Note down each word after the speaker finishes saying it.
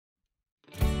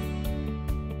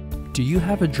Do you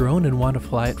have a drone and want to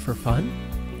fly it for fun?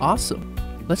 Awesome!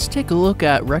 Let's take a look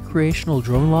at recreational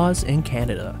drone laws in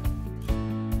Canada.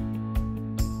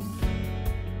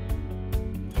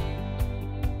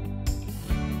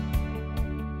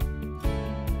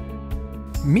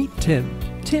 Meet Tim.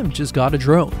 Tim just got a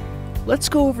drone. Let's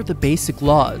go over the basic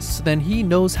laws so then he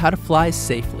knows how to fly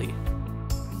safely.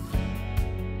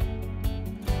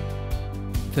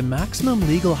 The maximum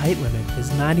legal height limit is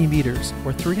 90 meters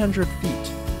or 300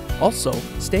 feet. Also,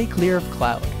 stay clear of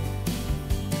cloud.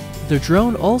 The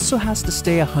drone also has to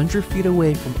stay 100 feet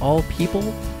away from all people,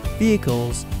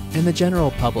 vehicles, and the general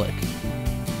public.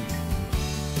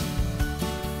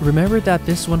 Remember that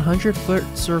this 100-foot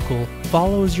circle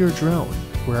follows your drone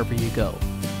wherever you go.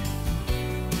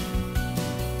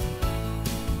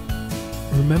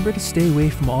 Remember to stay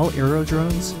away from all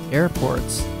aerodromes,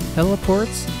 airports,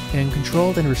 heliports, and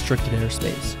controlled and restricted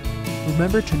airspace.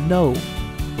 Remember to know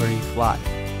where you fly.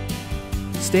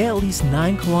 Stay at least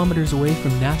 9 kilometers away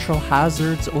from natural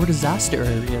hazards or disaster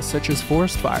areas such as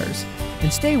forest fires,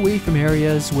 and stay away from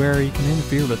areas where you can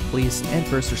interfere with police and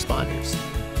first responders.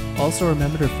 Also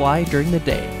remember to fly during the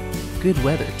day. Good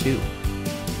weather too.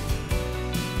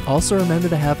 Also remember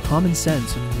to have common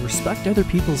sense and respect other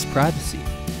people's privacy.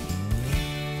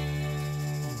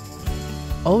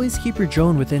 Always keep your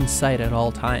drone within sight at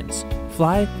all times.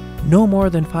 Fly no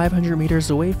more than 500 meters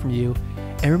away from you,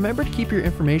 and remember to keep your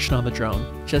information on the drone,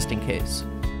 just in case.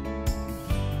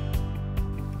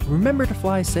 Remember to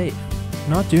fly safe.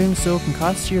 Not doing so can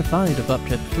cost you a fine of up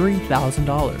to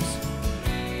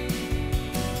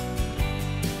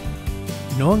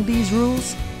 $3,000. Knowing these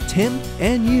rules, Tim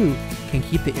and you can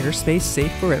keep the airspace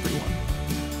safe for everyone.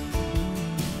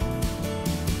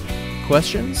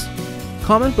 Questions?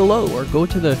 Comment below or go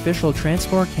to the official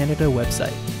Transport Canada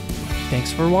website.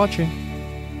 Thanks for watching.